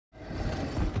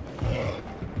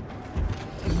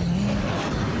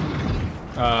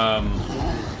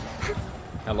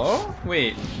Hello?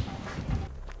 Wait.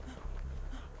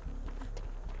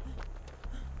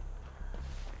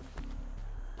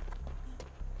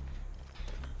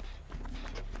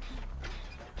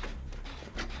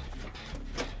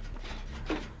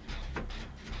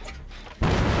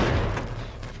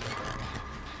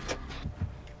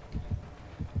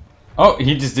 Oh,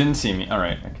 he just didn't see me.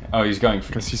 Alright, okay. Oh, he's going for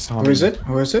Because he saw Who me. is it?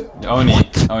 Who is it? Oni.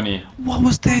 What? Oni. What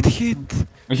was that hit?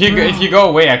 If you go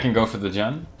away, I can go for the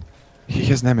gen. He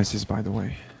has Nemesis, by the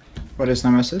way. What is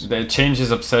Nemesis? It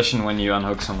changes obsession when you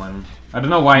unhook someone. I don't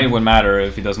know why it would matter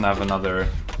if he doesn't have another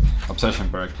obsession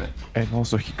perk, but... And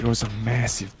also he grows a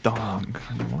massive dong.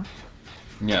 What?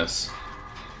 Yes.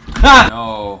 Ha!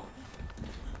 No.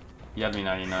 He had me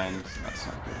 99. That's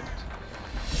not good.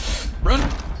 Run!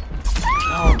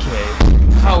 Okay.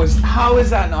 How is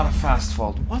that not a fast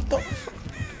fault? What the f-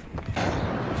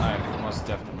 I most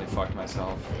definitely fucked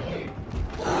myself.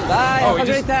 Bye, Oh, have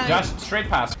he a great time. just straight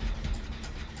past.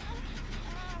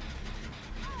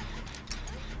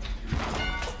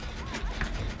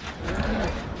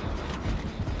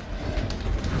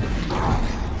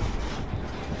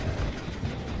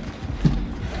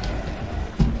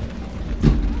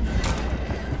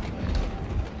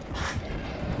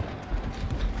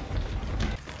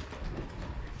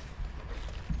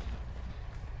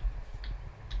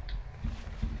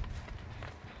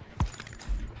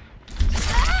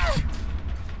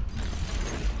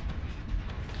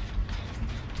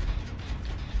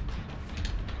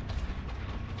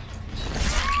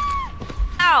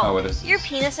 Oh, what is this? Your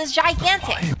penis is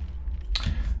gigantic.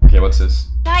 Okay, what's this?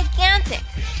 Gigantic.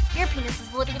 Your penis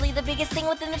is literally the biggest thing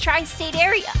within the tri-state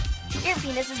area. Your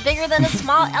penis is bigger than a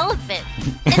small elephant.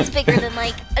 It's bigger than,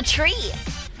 like, a tree.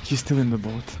 He's still in the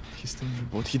boat. He's still in the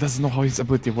boat. He doesn't know how his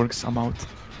ability works. I'm out.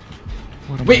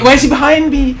 Wait, why is he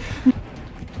behind me?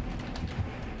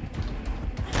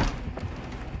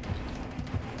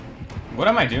 What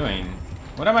am I doing?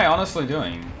 What am I honestly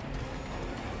doing?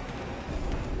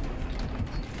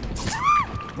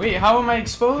 Wait, how am I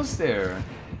exposed there?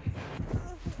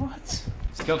 What?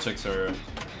 Skill checks are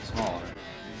smaller.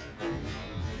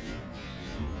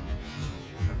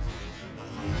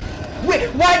 Wait,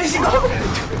 why does he go?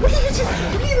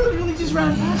 He literally just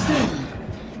ran past him.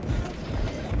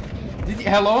 Did you,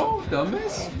 hello,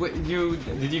 dumbass? Wait,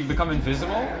 did you become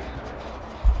invisible?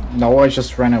 No, I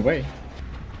just ran away.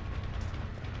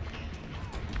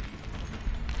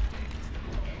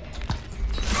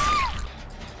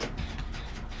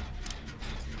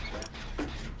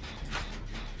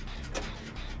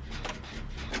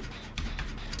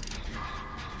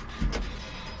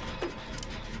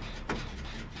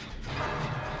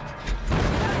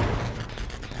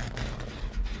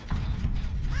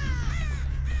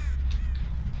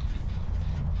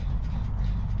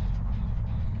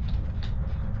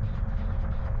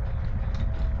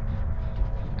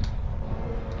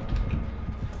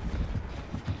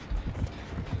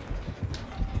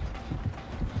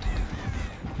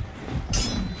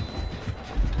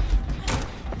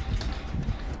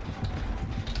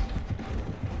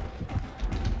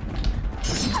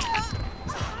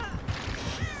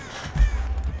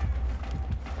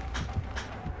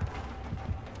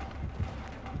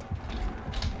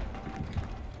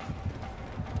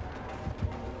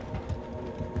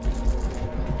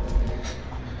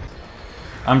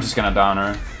 I'm just gonna down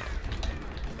her.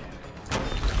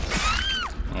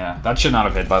 Yeah, that should not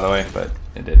have hit, by the way, but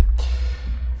it did.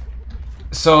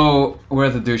 So, we're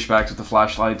the douchebags with the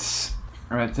flashlights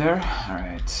right there.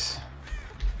 Alright.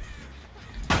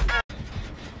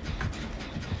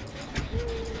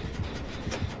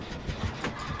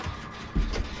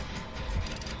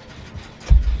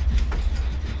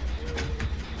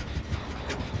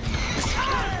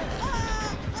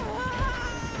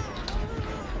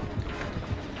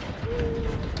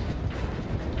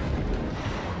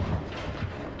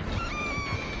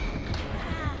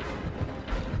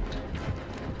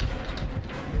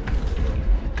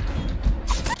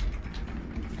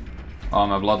 Oh,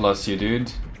 my bloodlust you,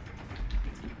 dude.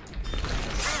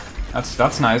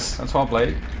 That's nice. That's well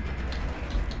played.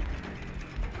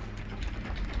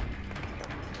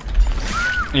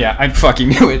 Yeah, I fucking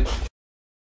knew it.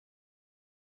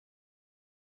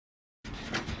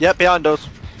 Yep, behind us.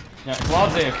 Yeah,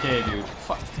 Claude's AFK, dude.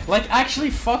 Fuck. Like, actually,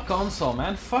 fuck console,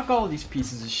 man. Fuck all these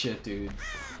pieces of shit, dude.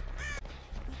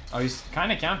 Oh, he's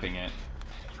kind of camping it.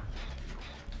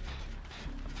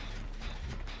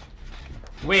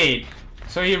 Wait,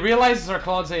 so he realizes our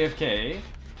Claude's AFK,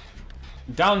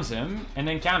 downs him, and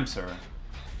then camps her.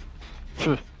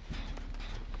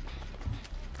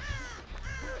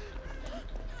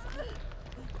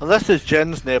 Unless there's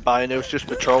gens nearby and it was just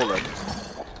patrolling.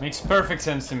 Makes perfect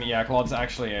sense to me. Yeah, Claude's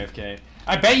actually AFK.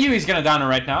 I bet you he's gonna down her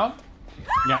right now.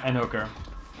 Yeah, and hooker.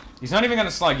 He's not even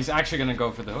gonna slug. He's actually gonna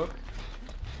go for the hook.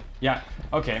 Yeah.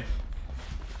 Okay.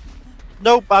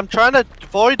 Nope, I'm trying to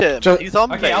avoid him. He's on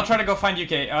me. Okay, I'll try to go find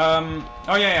UK.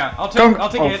 Oh yeah. I'll take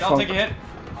a hit. I'll take a hit.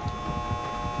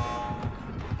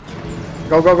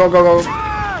 Go, go, go, go, go.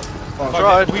 Fuck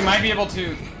Right. it. We might be able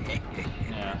to.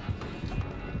 Yeah.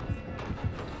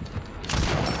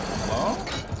 Hello?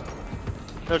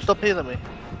 No, stop healing me.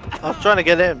 I was trying to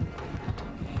get in.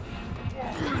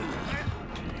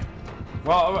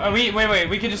 Well, wait.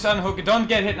 We can just unhook it. Don't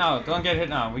get hit now. Don't get hit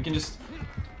now. We can just.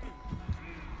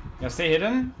 Yeah, stay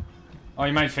hidden. Oh,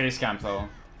 he might face camp though.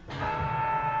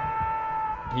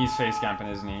 He's face camping,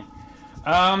 isn't he?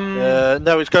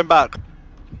 No, he's going back.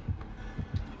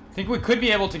 I think we could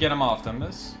be able to get him off,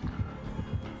 Dumbus.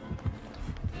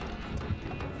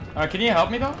 Can you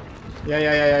help me though?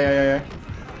 Yeah.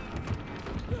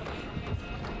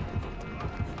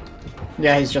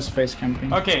 Yeah, he's just face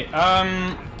camping. Okay,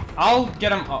 I'll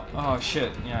get him. Oh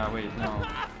shit. Yeah, wait, no.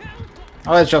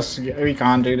 Oh, let's just. We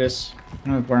can't do this.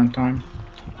 No burn time.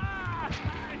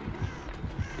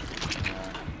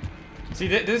 See,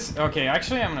 this. Okay,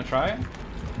 actually, I'm gonna try.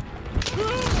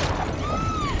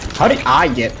 How did I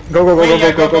get? Go, go, go,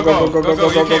 go, go, go, go, go, go,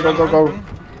 go, go, go, go, go.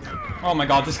 Oh my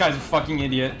god, this guy's a fucking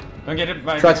idiot. Don't get it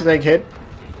by. Try to take hit.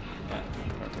 Yeah,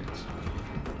 perfect.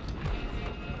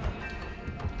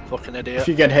 Fucking idiot. If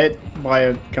you get hit by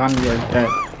a gun, you're dead.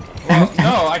 Well,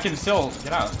 no, I can still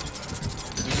get out.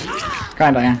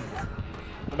 Kinda, yeah.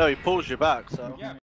 No, he pulls you back, so. Yeah.